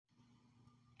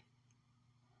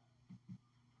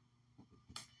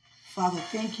Father,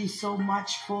 thank you so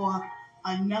much for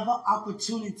another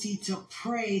opportunity to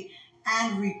pray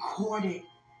and record it.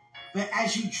 But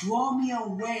as you draw me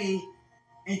away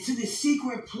into the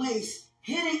secret place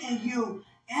hidden in you,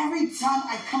 every time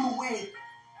I come away,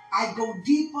 I go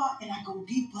deeper and I go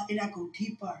deeper and I go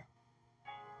deeper.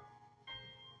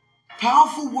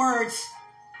 Powerful words,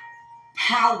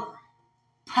 power,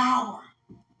 power,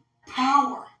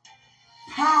 power,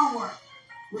 power.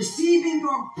 Receiving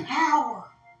your power,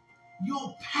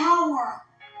 your power,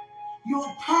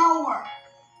 your power.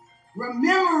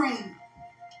 Remembering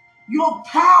your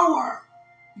power,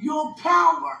 your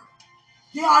power.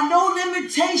 There are no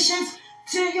limitations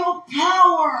to your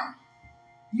power,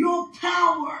 your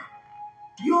power,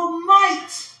 your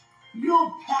might,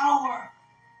 your power,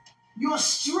 your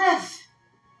strength,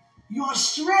 your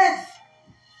strength,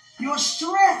 your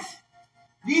strength.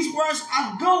 These words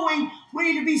are going where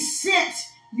you need to be sent.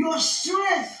 Your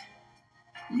strength,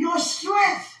 your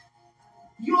strength,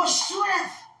 your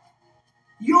strength,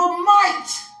 your might,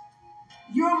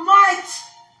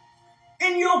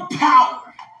 and your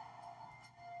power,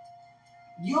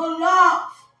 your love,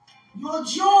 your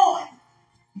joy,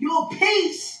 your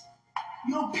peace,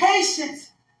 your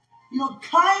patience, your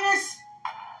kindness,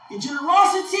 your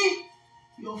generosity,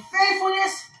 your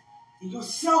faithfulness, and your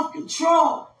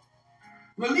self-control.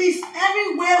 Release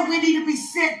everywhere we need to be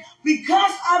sent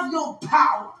because of your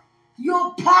power,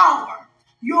 your power,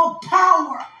 your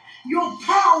power, your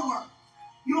power,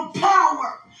 your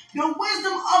power, the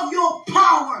wisdom of your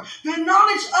power, the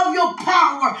knowledge of your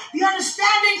power, the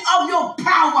understanding of your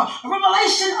power, a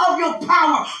revelation of your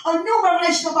power, a new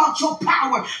revelation about your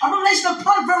power, a revelation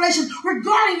upon revelation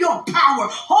regarding your power.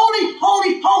 Holy,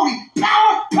 holy, holy,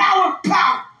 power, power,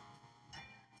 power,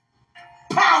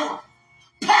 power,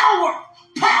 power,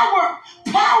 power,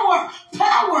 power,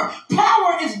 power.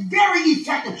 Power is very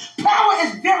effective. Power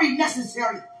is very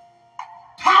necessary.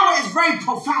 Power is very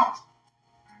profound.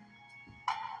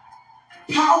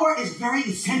 Power is very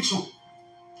essential.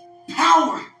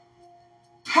 Power.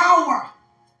 Power.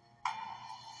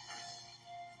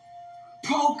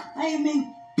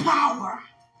 Proclaiming power.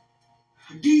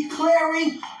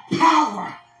 Declaring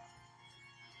power.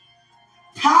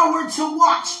 Power to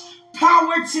watch.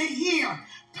 Power to hear.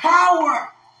 Power.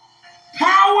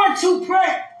 Power to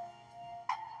pray.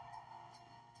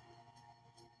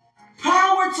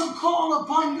 Power to call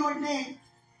upon your name.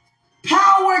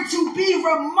 Power to be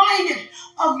reminded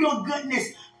of your goodness.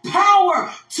 Power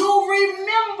to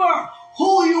remember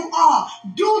who you are.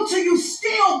 Due to you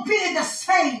still being the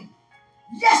same.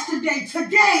 Yesterday,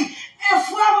 today, and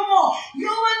forevermore. You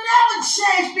will never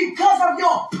change because of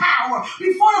your power.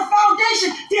 Before the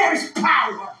foundation, there is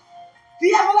power.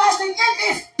 The everlasting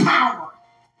end is power.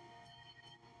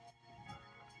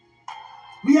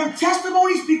 We have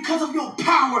testimonies because of your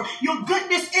power. Your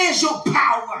goodness is your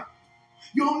power.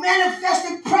 Your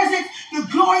manifested presence, the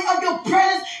glory of your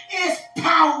presence is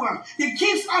power. That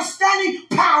keeps us standing,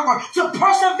 power. To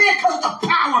persevere because of the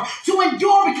power. To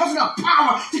endure because of the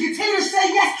power. To continue to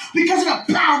say yes because of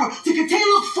the power. To continue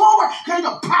to look forward because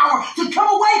of the power. To come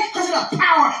away because of the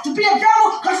power. To be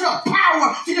available because of the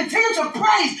power. To continue to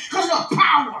praise because of the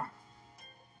power.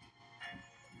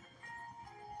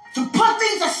 To put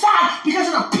things aside because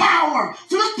of the power.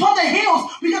 To look upon the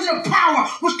hills because of the power.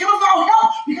 Which comes our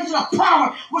help because of the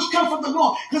power. Which comes from the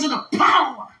Lord because of the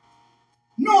power.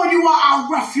 Knowing you are our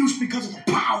refuge because of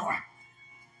the power.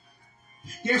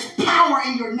 There's power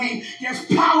in your name. There's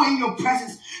power in your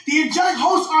presence. The angelic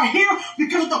hosts are here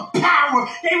because of the power.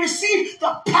 They receive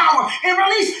the power and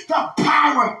release the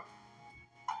power.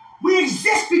 We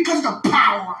exist because of the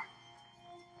power.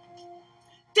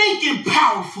 Thinking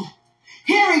powerful.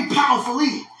 Hearing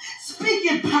powerfully,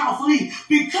 speaking powerfully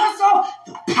because of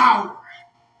the power.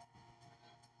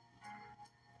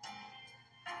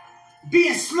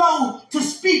 Being slow to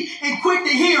speak and quick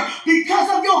to hear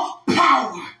because of your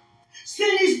power.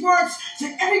 Send these words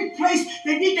to every place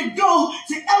they need to go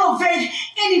to elevate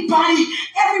anybody,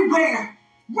 everywhere,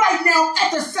 right now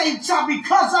at the same time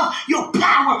because of your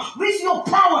power. Release your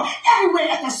power everywhere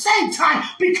at the same time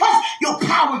because your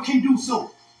power can do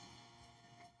so.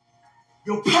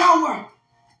 Your power,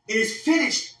 it is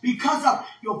finished because of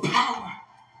your power.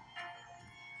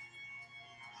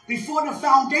 Before the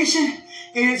foundation,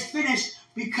 it is finished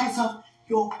because of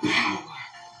your power.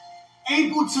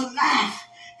 Able to laugh,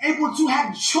 able to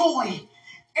have joy,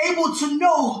 able to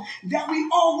know that we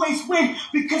always win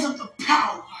because of the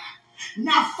power.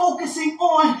 Not focusing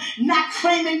on, not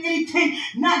claiming anything,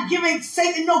 not giving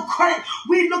Satan no credit.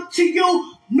 We look to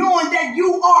you knowing that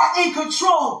you are in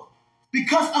control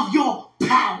because of your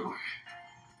power.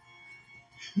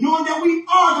 knowing that we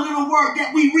are the little word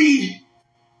that we read.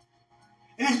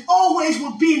 And it always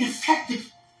will be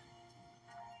ineffective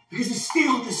because it's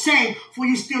still the same, for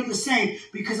you're still the same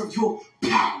because of your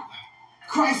power.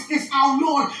 Christ is our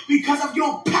Lord because of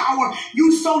your power.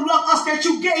 You so love us that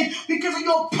you gave because of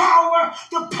your power,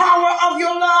 the power of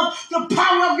your love, the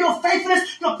power of your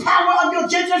faithfulness, the power of your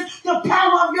gentleness, the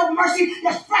power of your mercy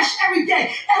that's fresh every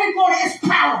day. Every morning is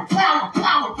power, power,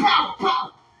 power, power,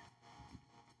 power.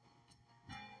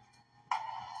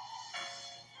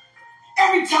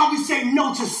 Every time we say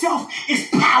no to self, it's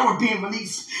power being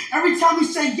released. Every time we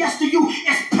say yes to you,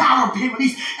 it's power being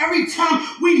released. Every time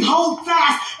we hold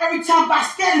fast, every time by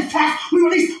standing fast, we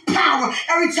release power.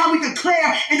 Every time we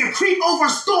declare and decree over a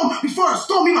storm before the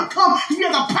storm even comes, we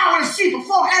have the power to see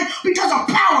beforehand because of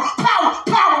power, power,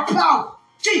 power, power.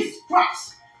 Jesus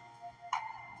Christ.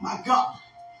 My God.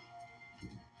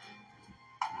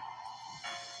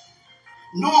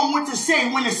 Knowing what to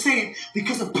say, when to say it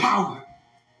because of power.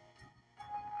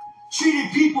 Treating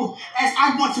people as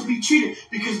I want to be treated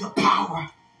because of the power.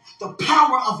 The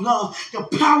power of love, the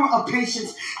power of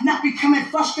patience, not becoming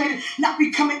frustrated, not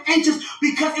becoming anxious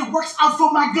because it works out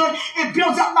for my good. It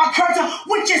builds up my character,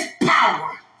 which is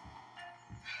power.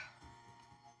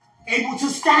 Able to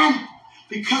stand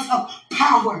because of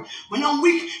power. When I'm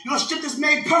weak, your strength is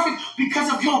made perfect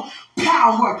because of your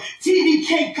power. TV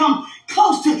can't come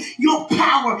close to your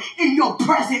power in your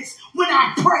presence when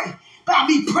I pray. But I'll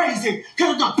be praising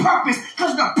because of the purpose,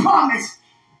 because of the promise,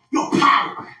 your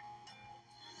power.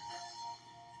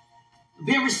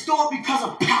 Being restored because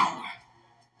of power.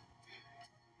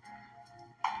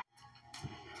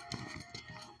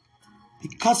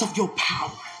 Because of your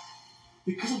power.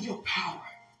 Because of your power.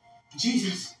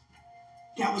 Jesus,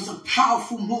 that was a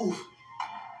powerful move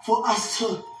for us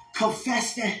to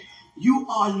confess that you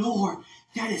are Lord.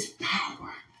 That is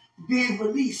power. Being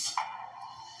released.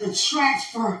 The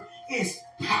transfer is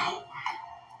power.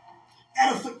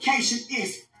 Edification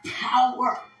is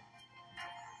power.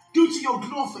 Due to your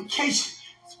glorification,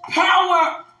 it's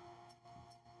power.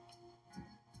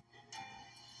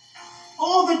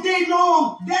 All the day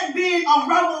long, that being a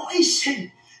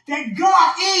revelation that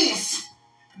God is.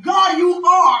 God, you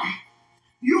are.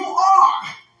 You are.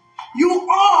 You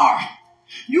are.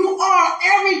 You are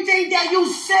everything that you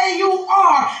say you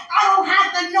are. I don't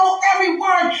have to know every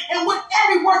word and what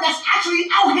every word that's actually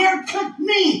out here could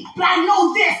mean. But I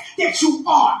know this, that you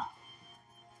are.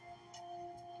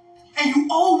 And you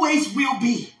always will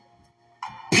be.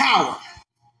 Power.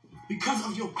 Because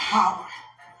of your power,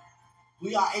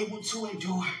 we are able to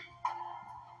endure.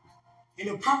 And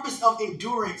the purpose of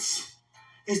endurance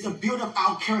is to build up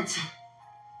our character.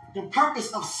 The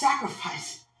purpose of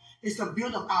sacrifice is to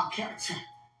build up our character.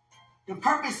 The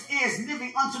purpose is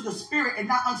living unto the spirit and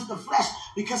not unto the flesh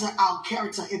because of our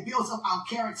character. It builds up our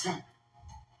character.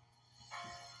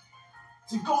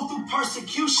 To go through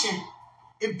persecution,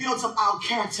 it builds up our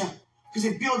character because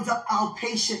it builds up our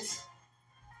patience.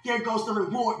 There goes the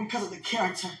reward because of the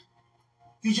character.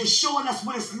 You're just showing us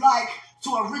what it's like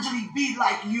to originally be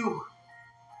like you.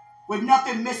 With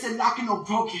nothing missing, lacking, or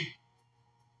broken.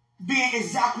 Being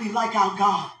exactly like our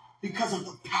God because of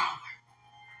the power.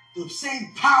 The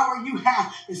same power you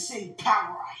have, the same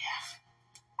power I have.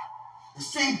 The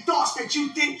same thoughts that you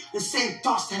think, the same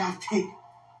thoughts that I think.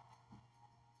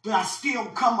 But I still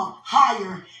come up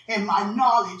higher in my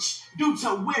knowledge due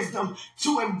to wisdom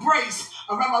to embrace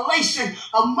a revelation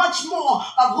of much more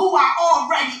of who I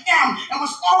already am and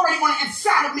was already on the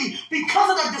inside of me.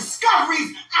 Because of the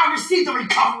discoveries, I received the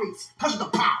recoveries because of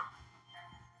the power.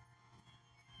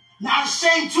 Not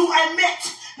ashamed to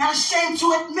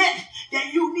admit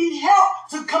that you need help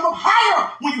to come up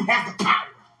higher when you have the power.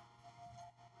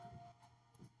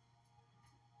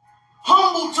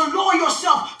 Humble to lower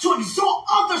yourself, to exalt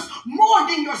others more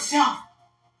than yourself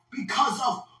because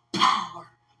of power.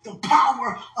 The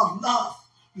power of love.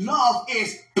 Love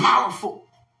is powerful.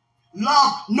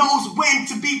 Love knows when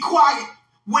to be quiet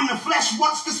when the flesh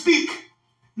wants to speak.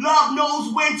 Love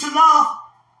knows when to love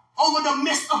over the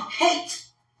midst of hate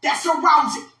that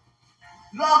surrounds it.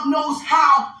 Love knows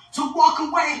how to walk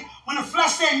away when the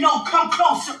flesh said no, come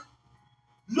closer.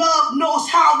 Love knows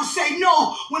how to say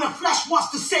no when the flesh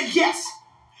wants to say yes.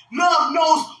 Love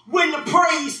knows when to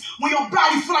praise when your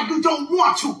body feels like you don't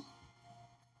want to.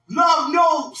 Love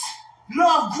knows.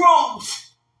 Love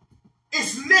grows.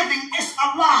 It's living. It's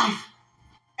alive.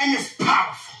 And it's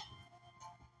powerful.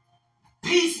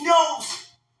 Peace knows.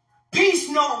 Peace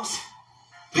knows.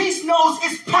 Peace knows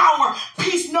its power.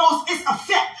 Peace knows its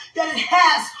effect that it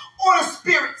has on a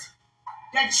spirit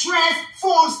that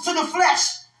transforms to the flesh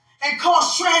and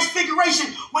cause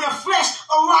transfiguration when the flesh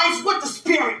aligns with the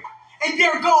spirit and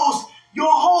there goes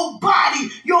your whole body,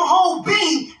 your whole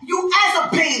being. You as a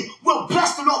being will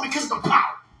bless the Lord because of the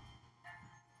power.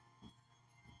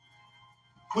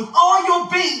 With all your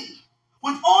being,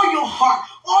 with all your heart,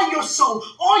 all your soul,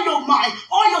 all your mind,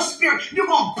 all your spirit, you're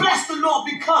going to bless the Lord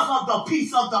because of the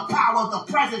peace, of the power, of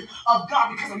the presence of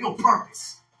God, because of your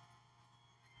purpose.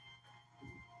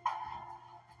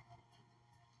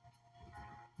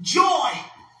 Joy.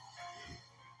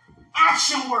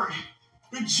 Action word.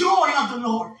 The joy of the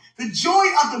Lord. The joy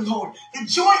of the Lord. The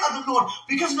joy of the Lord.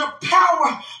 Because of the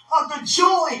power of the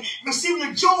joy. Receiving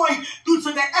the joy due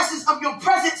to the essence of your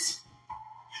presence.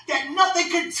 That nothing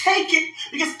can take it,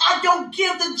 because I don't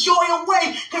give the joy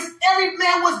away, because every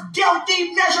man was dealt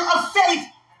a measure of faith.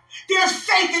 There's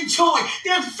faith in joy.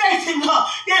 There's faith in love.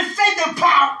 There's faith in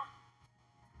power.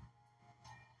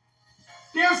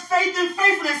 There's faith in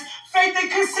faithfulness, faith in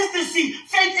consistency,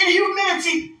 faith in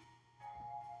humility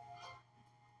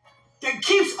that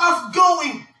keeps us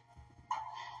going.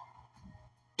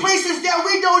 Places that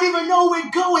we don't even know we're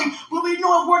going, but we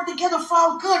know it worked together for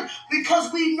our good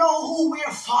because we know who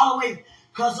we're following,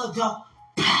 because of the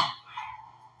power.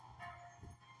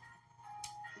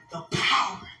 The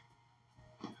power.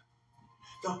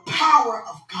 The power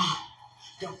of God.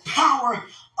 The power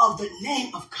of the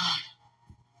name of God.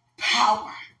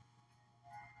 Power.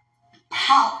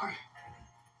 Power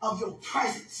of your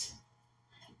presence.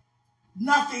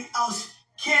 Nothing else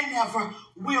can never,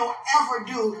 will ever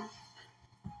do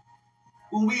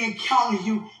when we encounter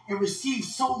you and receive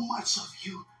so much of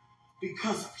you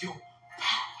because of your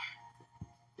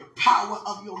power. The power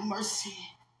of your mercy.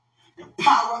 The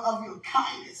power of your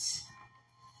kindness.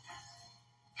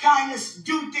 Kindness,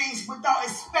 do things without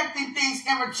expecting things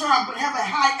in return, but have a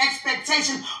high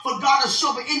expectation for God to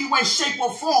show up in any way, shape,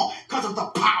 or form because of the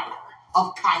power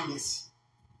of kindness.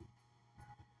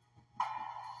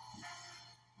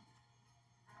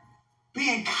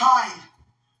 Being kind,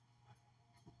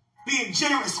 being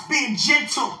generous, being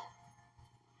gentle.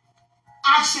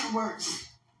 Action words.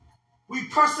 We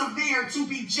persevere to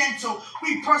be gentle.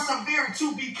 We persevere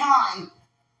to be kind.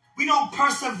 We don't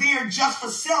persevere just for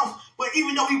self, but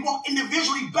even though we walk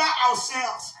individually by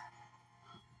ourselves,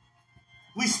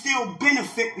 we still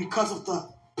benefit because of the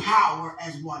power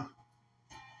as one.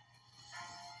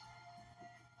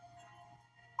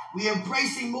 We are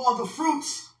embracing more of the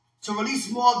fruits to release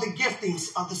more of the giftings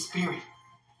of the Spirit.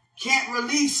 Can't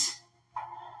release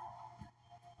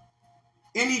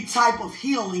any type of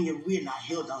healing if we're not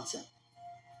healed ourselves.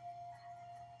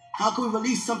 How can we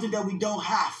release something that we don't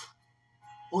have?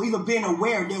 Or even being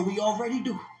aware that we already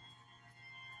do?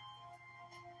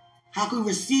 How can we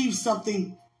receive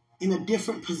something in a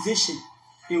different position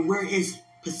than where it's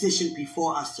positioned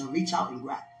before us to reach out and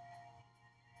grab?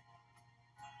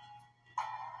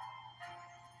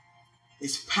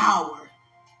 It's power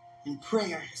in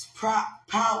prayer. It's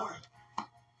power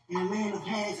in the laying of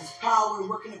hands. It's power in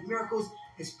working of miracles.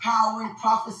 It's power in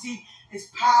prophecy. It's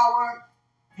power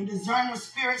in discerning of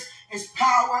spirits. It's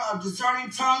power of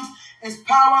discerning tongues. It's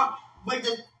power with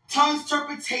the tongue's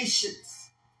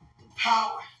interpretations.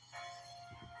 Power.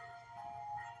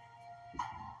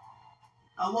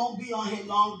 I won't be on here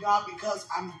long, God, because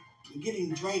I'm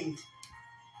getting drained.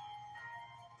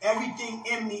 Everything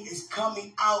in me is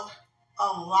coming out a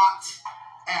lot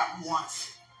at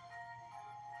once.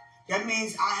 That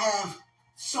means I have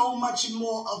so much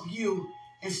more of you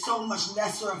and so much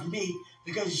lesser of me,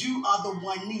 because you are the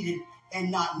one needed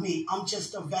and not me. I'm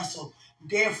just a vessel.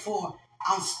 Therefore,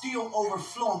 I'm still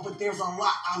overflowing, but there's a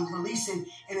lot I'm releasing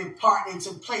and imparting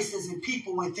into places and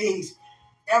people and things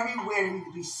everywhere that need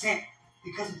to be sent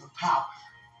because of the power.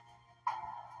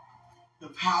 The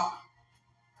power.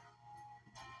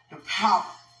 The power.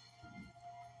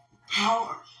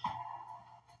 Power.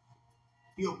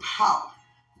 Your power.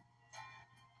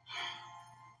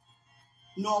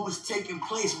 Know what's taking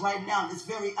place right now in this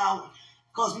very hour.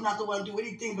 Because we're not the one to do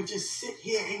anything but just sit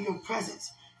here in your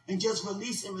presence and just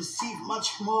release and receive much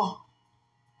more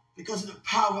because of the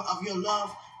power of your love,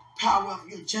 the power of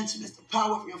your gentleness, the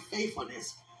power of your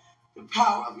faithfulness, the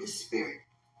power of your spirit,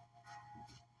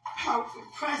 the power of your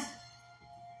presence,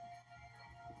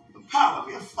 the power of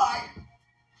your fire.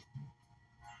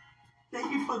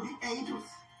 Thank you for the angels.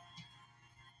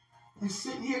 They're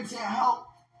sitting here to help.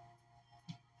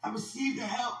 I receive the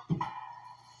help.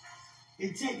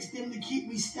 It takes them to keep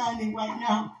me standing right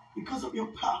now because of your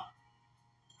power.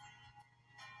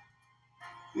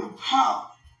 Your power.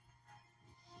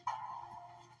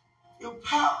 Your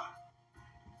power.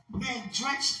 Being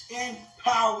drenched in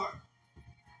power.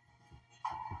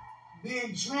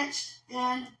 Being drenched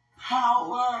in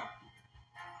power.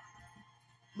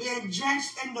 being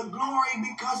drenched in the glory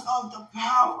because of the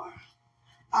power.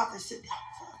 I have to sit down.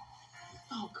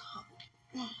 Oh, God.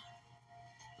 Oh,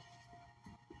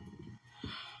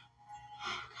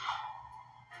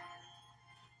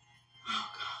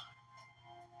 God.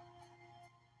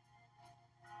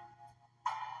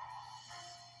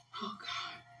 Oh,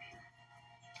 God.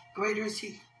 Greater is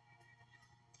He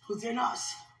who's in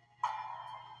us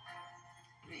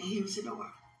than He who's in the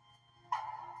world.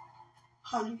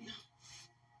 Hallelujah.